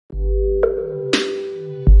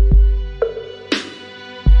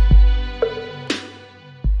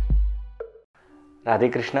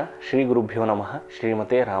Radhe Krishna, Shri Gurubhyo Namaha,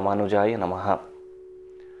 Srimate Ramanujaya Namaha.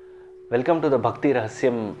 Welcome to the Bhakti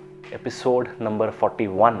Rahasyam episode number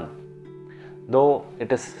 41. Though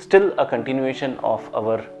it is still a continuation of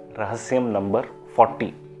our Rahasyam number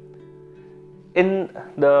 40. In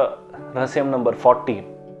the Rahasyam number 40,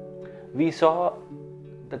 we saw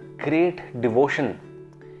the great devotion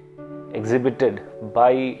exhibited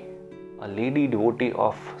by a lady devotee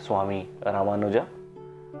of Swami Ramanuja,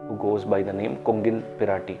 who goes by the name Kongil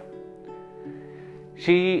Piratti.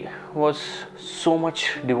 She was so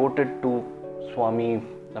much devoted to Swami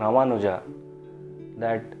Ramanuja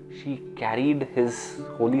that she carried his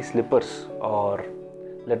holy slippers, or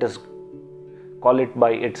let us call it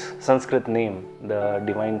by its Sanskrit name, the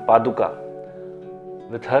divine Paduka,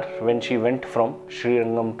 with her when she went from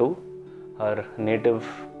Srirangam to her native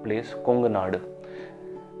place Konganadu.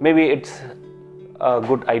 Maybe it's a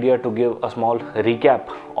good idea to give a small recap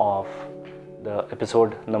of the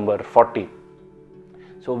episode number 40.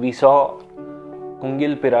 So we saw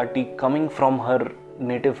Kongil Piratti coming from her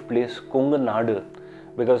native place Konganadu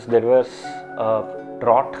because there was a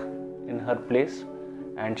drought in her place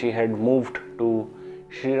and she had moved to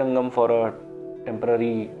Srirangam for a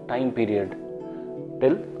temporary time period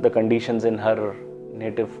till the conditions in her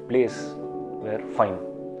native place were fine.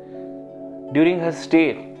 During her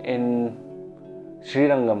stay in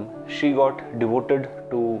Srirangam, she got devoted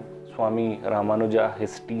to Swami Ramanuja,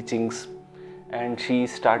 his teachings, and she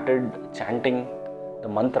started chanting the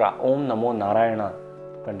mantra Om Namo Narayana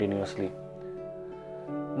continuously.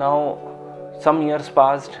 Now, some years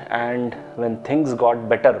passed, and when things got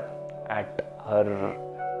better at her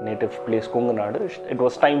native place Konganadu, it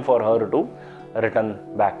was time for her to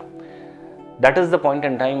return back. That is the point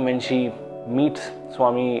in time when she meets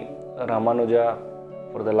Swami Ramanuja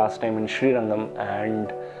for the last time in Srirangam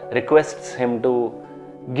and requests him to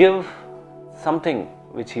give something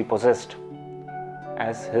which he possessed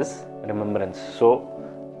as his remembrance. So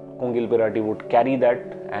Kongil Piratti would carry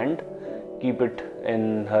that and keep it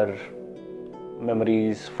in her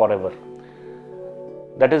memories forever.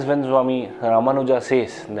 That is when Swami Ramanuja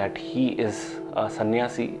says that he is a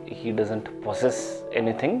sannyasi, he doesn't possess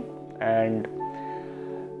anything, and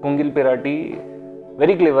Kongil Piratti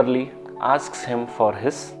very cleverly asks him for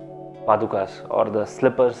his padukas, or the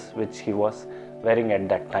slippers which he was wearing at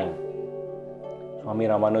that time. Swami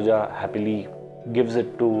Ramanuja happily gives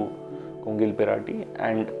it to Kongil Piratti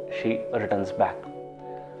and she returns back.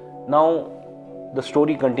 Now the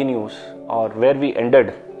story continues, or where we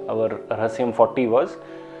ended our Rahasyam 40 was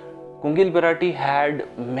Kongil Piratti had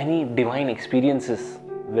many divine experiences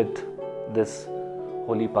with this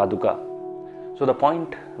holy paduka. So the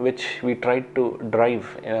point which we tried to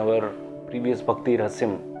drive in our previous Bhakti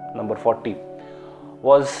Rahasyam number 40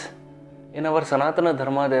 was, in our Sanatana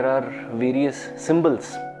Dharma there are various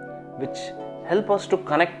symbols which help us to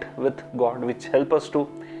connect with God, which help us to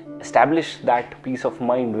establish that peace of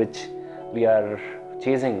mind which we are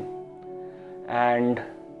chasing. And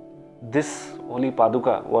this holy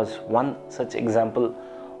paduka was one such example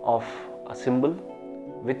of a symbol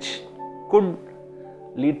which could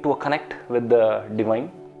lead to a connect with the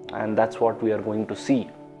divine, and that's what we are going to see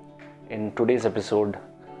in today's episode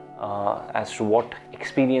as to what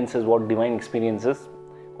experiences, what divine experiences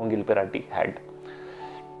Kongil Piratti had.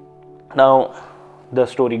 Now the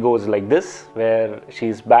story goes like this, where she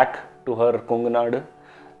is back to her Konganadu.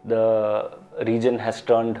 The region has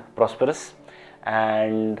turned prosperous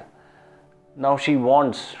and now she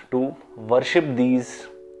wants to worship these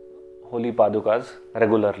holy padukas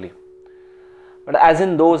regularly. But as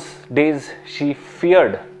in those days, she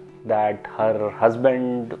feared that her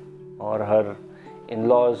husband or her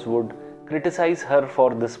in-laws would criticize her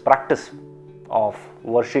for this practice of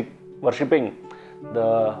worshipping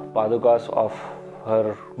the padukas of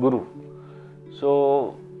her guru.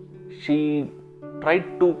 So she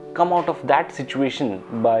tried to come out of that situation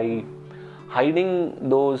by hiding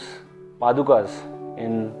those padukas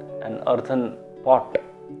in an earthen pot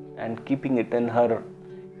and keeping it in her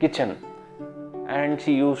kitchen, and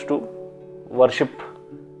she used to worship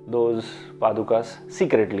those padukas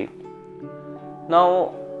secretly.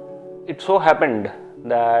 Now it so happened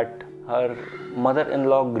that her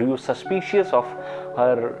mother-in-law grew suspicious of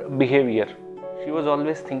her behavior. She was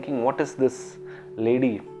always thinking, what is this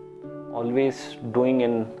lady always doing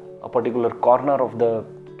in a particular corner of the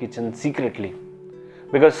kitchen secretly?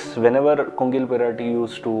 Because whenever Kongil Piratti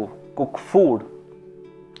used to cook food,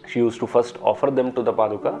 she used to first offer them to the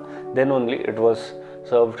paduka, then only it was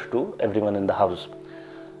served to everyone in the house.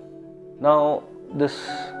 Now this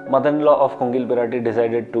mother-in-law of Kongil Piratti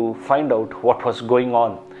decided to find out what was going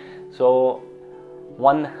on. So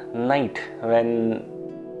one night when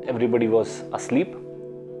everybody was asleep,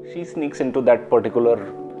 she sneaks into that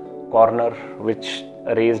particular corner which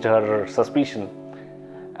raised her suspicion,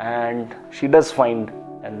 and she does find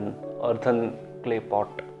an earthen clay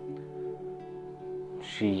pot.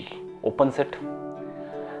 She opens it,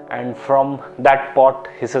 and from that pot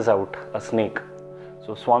hisses out a snake.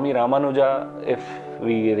 So Swami Ramanuja, if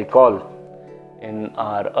we recall in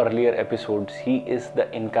our earlier episodes, he is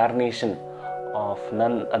the incarnation of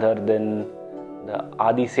none other than the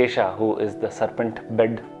Adi Sesha, who is the serpent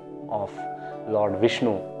bed of Lord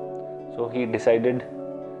Vishnu. So he decided,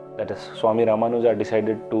 that is Swami Ramanuja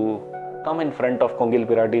decided to come in front of Kongil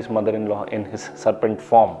Piratti's mother-in-law in his serpent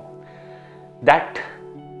form. That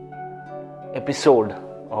episode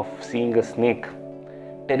of seeing a snake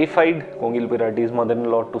terrified Kongil Piratti's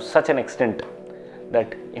mother-in-law to such an extent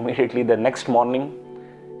that immediately the next morning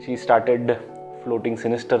she started floating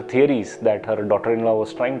sinister theories that her daughter-in-law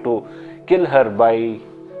was trying to kill her by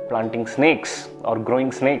planting snakes or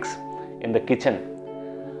growing snakes in the kitchen.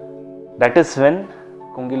 That is when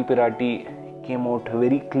Kongil Piratti came out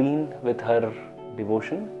very clean with her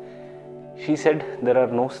devotion. She said there are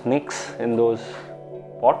no snakes in those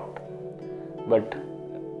pot, but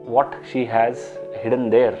what she has hidden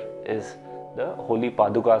there is the holy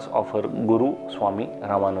padukas of her guru Swami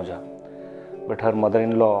Ramanuja. But her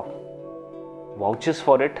mother-in-law vouches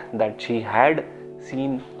for it that she had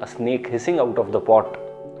seen a snake hissing out of the pot.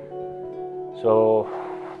 So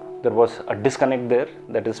there was a disconnect there.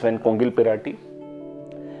 That is when Kongil Piratti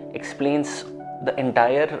explains the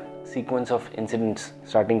entire sequence of incidents,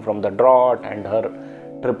 starting from the drought and her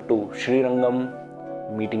trip to Srirangam,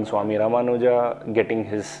 meeting Swami Ramanuja, getting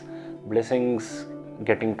his blessings,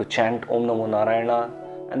 getting to chant Om Namo Narayana,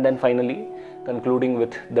 and then finally concluding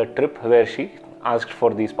with the trip where she asked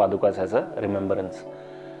for these padukas as a remembrance.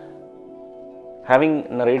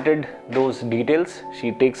 Having narrated those details,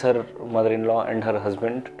 she takes her mother-in-law and her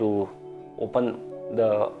husband to open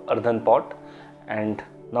the earthen pot, and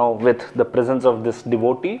now with the presence of this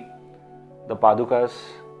devotee, the padukas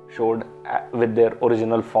showed with their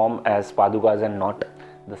original form as padukas and not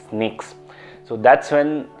the snakes. So that's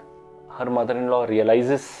when her mother-in-law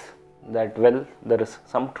realizes that, well, there is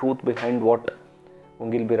some truth behind what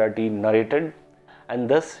Kongil Piratti narrated, and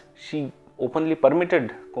thus she openly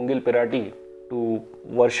permitted Kongil Piratti to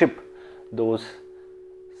worship those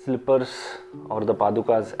slippers or the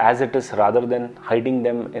padukas as it is, rather than hiding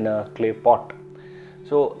them in a clay pot.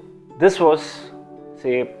 So this was,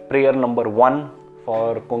 say, prayer number 1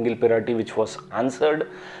 for Kongil Piratti, which was answered,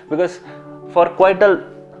 because for quite a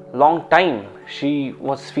long time she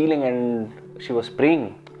was feeling and she was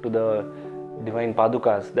praying to the divine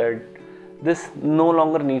padukas that this no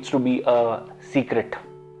longer needs to be a secret.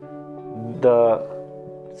 The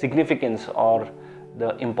significance or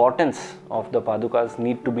the importance of the padukas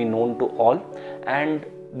need to be known to all, and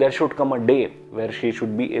there should come a day where she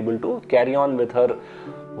should be able to carry on with her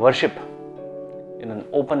worship in an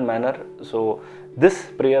open manner. So this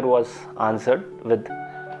prayer was answered with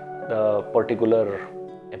the particular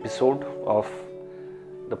episode of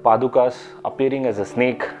the padukas appearing as a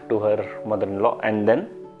snake to her mother-in-law, and then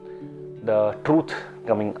the truth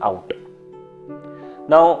coming out.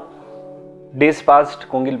 Now days passed,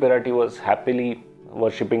 Kongil Piratti was happily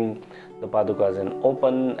worshipping the padukas in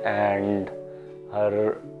open, and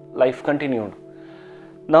her life continued.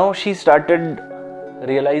 Now she started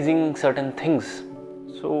realizing certain things.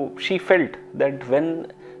 So she felt that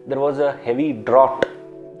when there was a heavy drought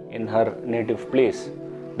in her native place,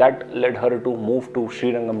 that led her to move to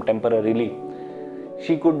Srirangam temporarily.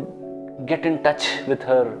 She could get in touch with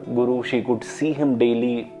her guru, she could see him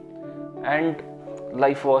daily, and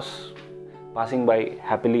life was passing by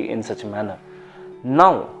happily in such a manner.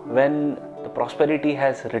 Now when the prosperity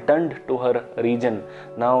has returned to her region,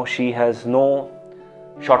 now she has no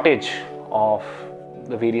shortage of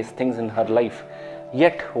the various things in her life,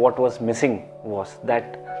 yet what was missing was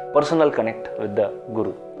that personal connect with the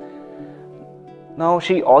guru. Now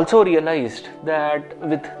she also realized that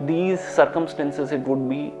with these circumstances it would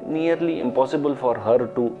be nearly impossible for her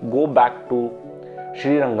to go back to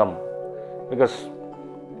Srirangam, because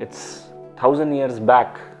it's 1000 years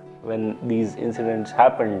back when these incidents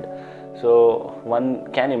happened. So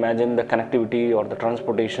one can imagine the connectivity or the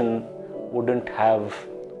transportation wouldn't have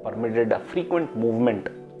permitted a frequent movement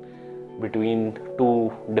between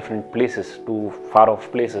two different places, two far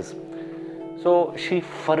off places. So she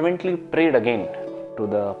fervently prayed again to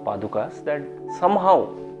the padukas that somehow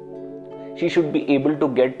she should be able to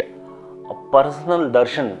get a personal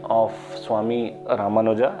darshan of Swami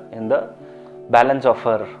Ramanuja in the balance of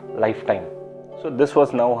her lifetime. So this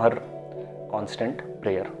was now her constant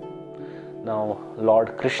prayer. Now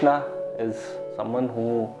Lord Krishna is someone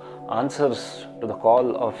who answers to the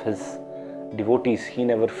call of his devotees. He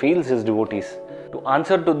never fails his devotees. To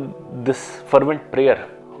answer to this fervent prayer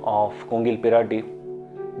of Kongil Piratti,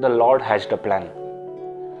 the Lord hatched a plan.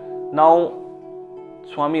 Now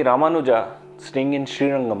Swami Ramanuja, staying in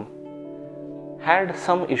Srirangam, had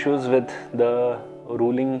some issues with the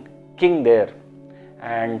ruling king there,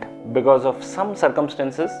 and because of some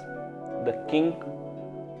circumstances the king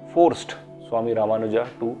forced Swami Ramanuja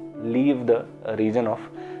to leave the region of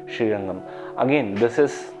Srirangam. Again, this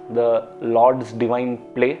is the Lord's divine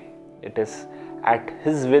play. It is at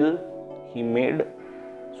his will he made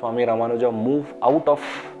Swami Ramanuja move out of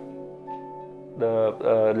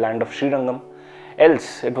the land of Srirangam.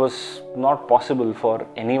 Else it was not possible for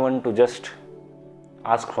anyone to just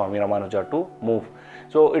ask Swami Ramanuja to move.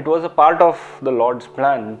 So it was a part of the Lord's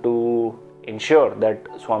plan to ensure that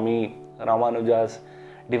Swami Ramanuja's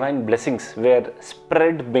divine blessings were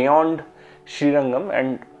spread beyond Srirangam,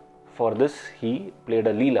 and for this he played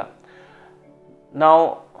a leela.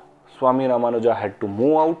 Now Swami Ramanuja had to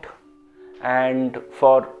move out, and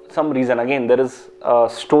for some reason, again there is a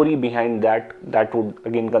story behind that would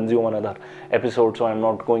again consume another episode, so I am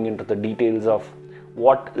not going into the details of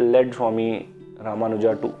what led Swami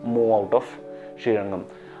Ramanuja to move out of Srirangam.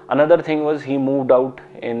 Another thing was he moved out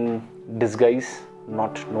in disguise,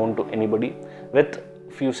 not known to anybody, with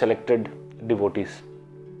few selected devotees.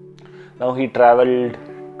 Now he travelled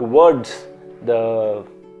towards the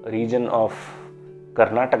region of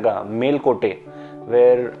Karnataka, Melkote,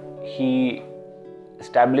 where he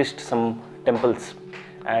established some temples,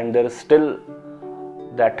 and there is still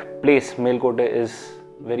that place. Melkote is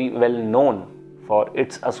very well known for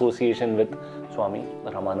its association with Swami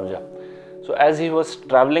Ramanuja. So as he was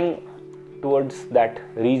travelling towards that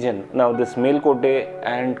region, now this Melkote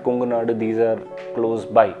and Kungunadu, these are close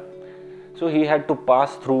by, so he had to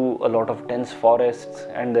pass through a lot of dense forests,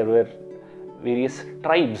 and there were various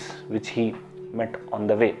tribes which he met on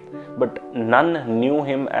the way, but none knew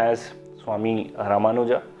him as Swami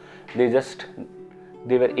Ramanuja.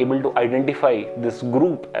 They were able to identify this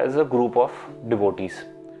group as a group of devotees.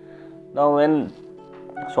 Now when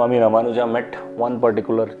Swami Ramanuja met one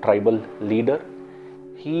particular tribal leader,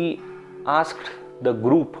 he asked the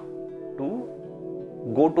group to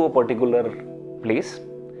go to a particular place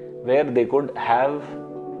where they could have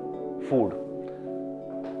food,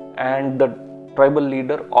 and the tribal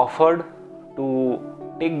leader offered to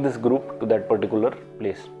take this group to that particular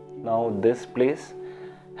place. Now this place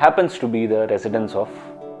happens to be the residence of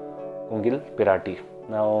Kongil Piratti.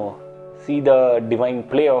 Now see the divine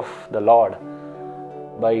play of the Lord.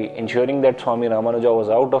 By ensuring that Swami Ramanuja was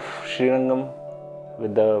out of Srirangam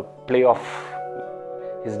with the play of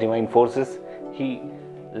his divine forces, he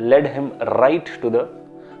led him right to the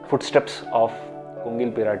footsteps of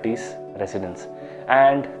Kongil Piratti's residence.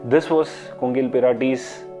 And this was Kongil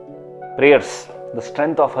Piratti's prayers, the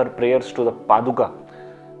strength of her prayers to the Paduka,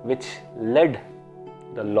 which led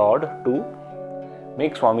the Lord to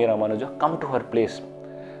make Swami Ramanuja come to her place.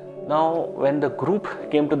 Now when the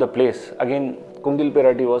group came to the place, again Kongil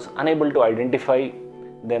Piratti was unable to identify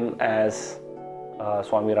them as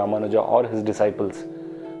Swami Ramanuja or his disciples.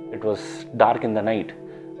 It was dark in the night,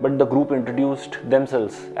 but the group introduced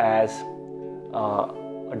themselves as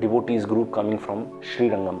a devotees group coming from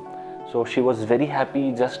Srirangam. So she was very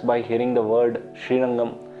happy just by hearing the word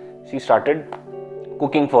Srirangam. She started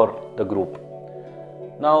cooking for the group.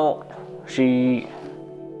 Now she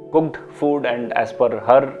cooked food, and as per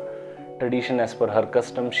her tradition, as per her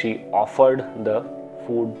custom, she offered the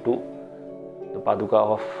food to the Paduka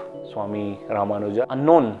of Swami Ramanuja.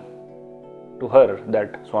 Unknown to her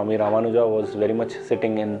that Swami Ramanuja was very much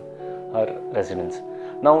sitting in her residence.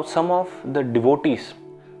 Now some of the devotees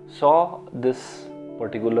saw this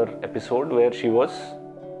particular episode where she was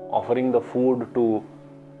offering the food to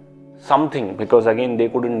something, because again they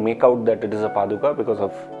couldn't make out that it is a Paduka because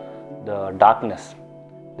of the darkness.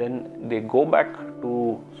 Then they go back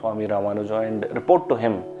to Swami Ramanuja and report to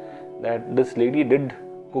him that this lady did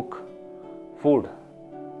cook food,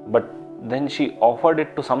 but then she offered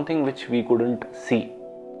it to something which we couldn't see.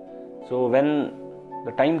 So when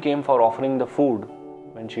the time came for offering the food,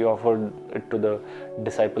 when she offered it to the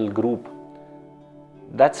disciple group,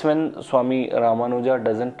 that's when Swami Ramanuja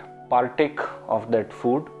doesn't partake of that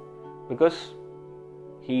food, because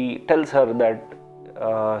he tells her that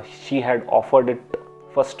she had offered it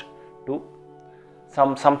first to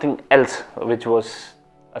something else which was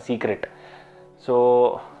a secret.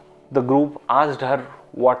 So the group asked her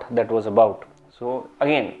what that was about. So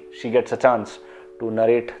again, she gets a chance to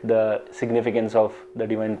narrate the significance of the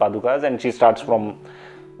divine padukas, and she starts from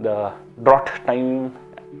the drought time,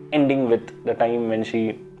 ending with the time when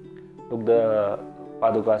she took the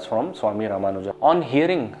padukas from Swami Ramanuja. On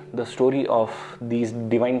hearing the story of these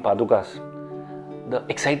divine padukas, the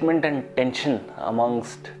excitement and tension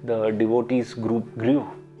amongst the devotees group grew.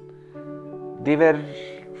 They were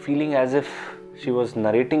feeling as if she was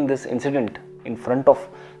narrating this incident in front of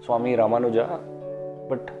Swami Ramanuja,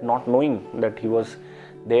 but not knowing that he was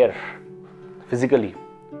there physically.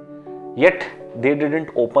 Yet they didn't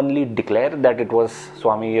openly declare that it was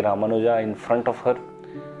Swami Ramanuja in front of her.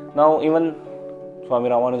 Now even Swami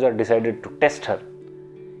Ramanuja decided to test her.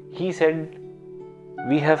 He said,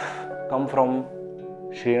 "We have come from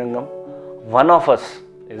Srirangam. One of us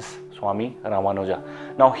is Swami Ramanuja."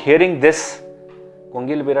 Now hearing this,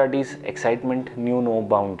 Kongil Piratti's excitement knew no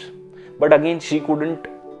bounds. But again, she couldn't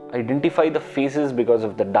identify the faces because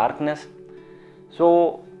of the darkness.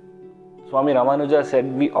 So Swami Ramanuja said,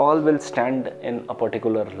 "We all will stand in a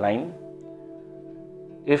particular line.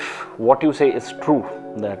 If what you say is true,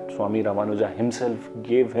 that Swami Ramanuja himself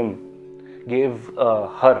gave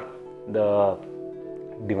her the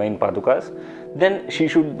divine padukas, then she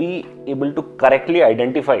should be able to correctly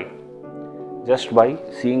identify just by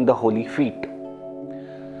seeing the holy feet."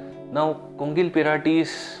 Now Kongil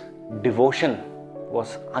Piratti's devotion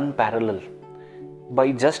was unparalleled.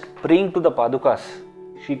 By just praying to the padukas,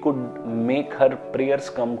 she could make her prayers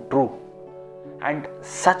come true. And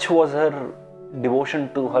such was her devotion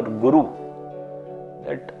to her Guru,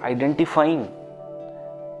 that identifying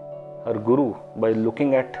her Guru by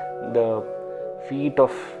looking at the feet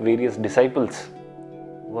of various disciples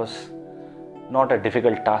was not a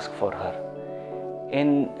difficult task for her.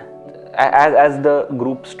 As the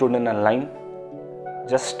group stood in a line,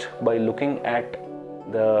 just by looking at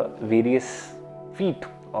the various feet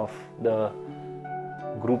of the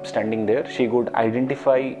group standing there, she could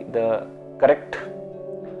identify the correct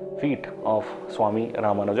feet of Swami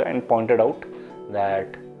Ramanuja and pointed out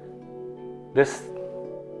that this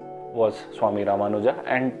was Swami Ramanuja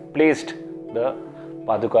and placed the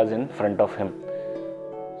padukas in front of him.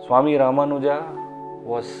 Swami Ramanuja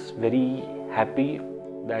was very happy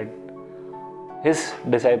that his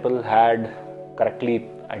disciple had correctly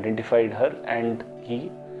identified her, and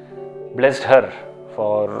he blessed her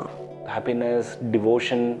for happiness,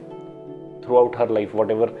 devotion throughout her life,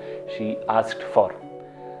 whatever she asked for.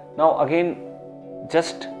 Now again,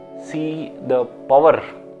 just see the power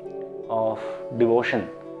of devotion.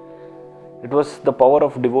 It was the power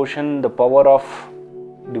of devotion, the power of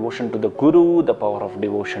devotion to the Guru, the power of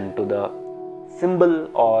devotion to the symbol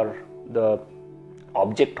or the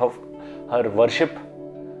object of her worship,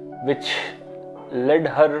 which led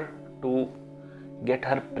her to get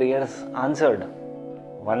her prayers answered.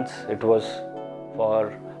 Once it was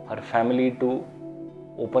for her family to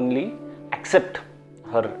openly accept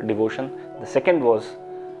her devotion. The second was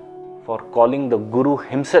for calling the Guru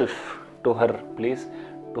himself to her place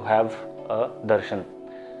to have a darshan.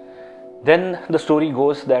 Then the story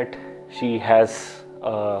goes that she has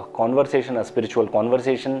a conversation, a spiritual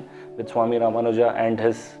conversation with Swami Ramanuja and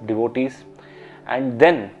his devotees, and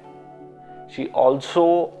then she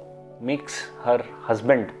also makes her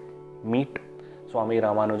husband meet Swami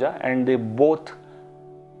Ramanuja, and they both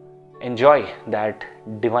enjoy that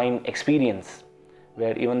divine experience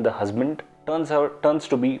where even the husband turns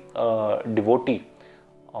to be a devotee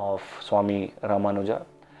of Swami Ramanuja.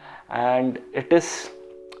 And it is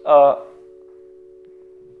a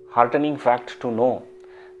heartening fact to know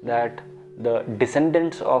that the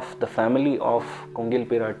descendants of the family of Kongil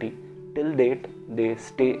Piratti, till date, they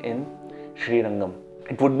stay in Srirangam.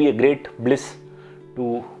 It would be a great bliss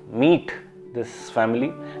to meet this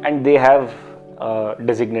family, and they have a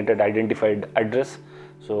designated identified address,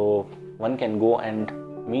 so one can go and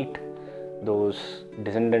meet those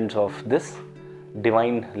descendants of this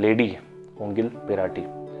divine lady Kongil Piratti.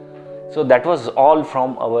 So that was all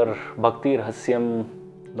from our Bhakti Rahasyam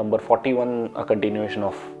number 41, a continuation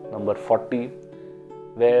of number 40,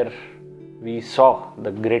 where we saw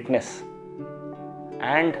the greatness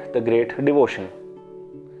and the great devotion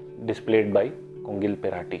displayed by Kongil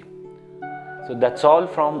Piratti. So that's all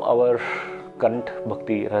from our current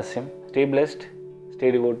Bhakti Rahasyam. Stay blessed,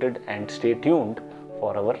 stay devoted, and stay tuned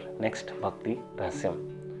for our next Bhakti Rahasyam.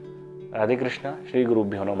 Radhe Krishna, Shri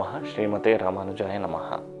Gurubhyo Namaha, Srimate Ramanujaya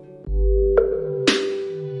Namaha.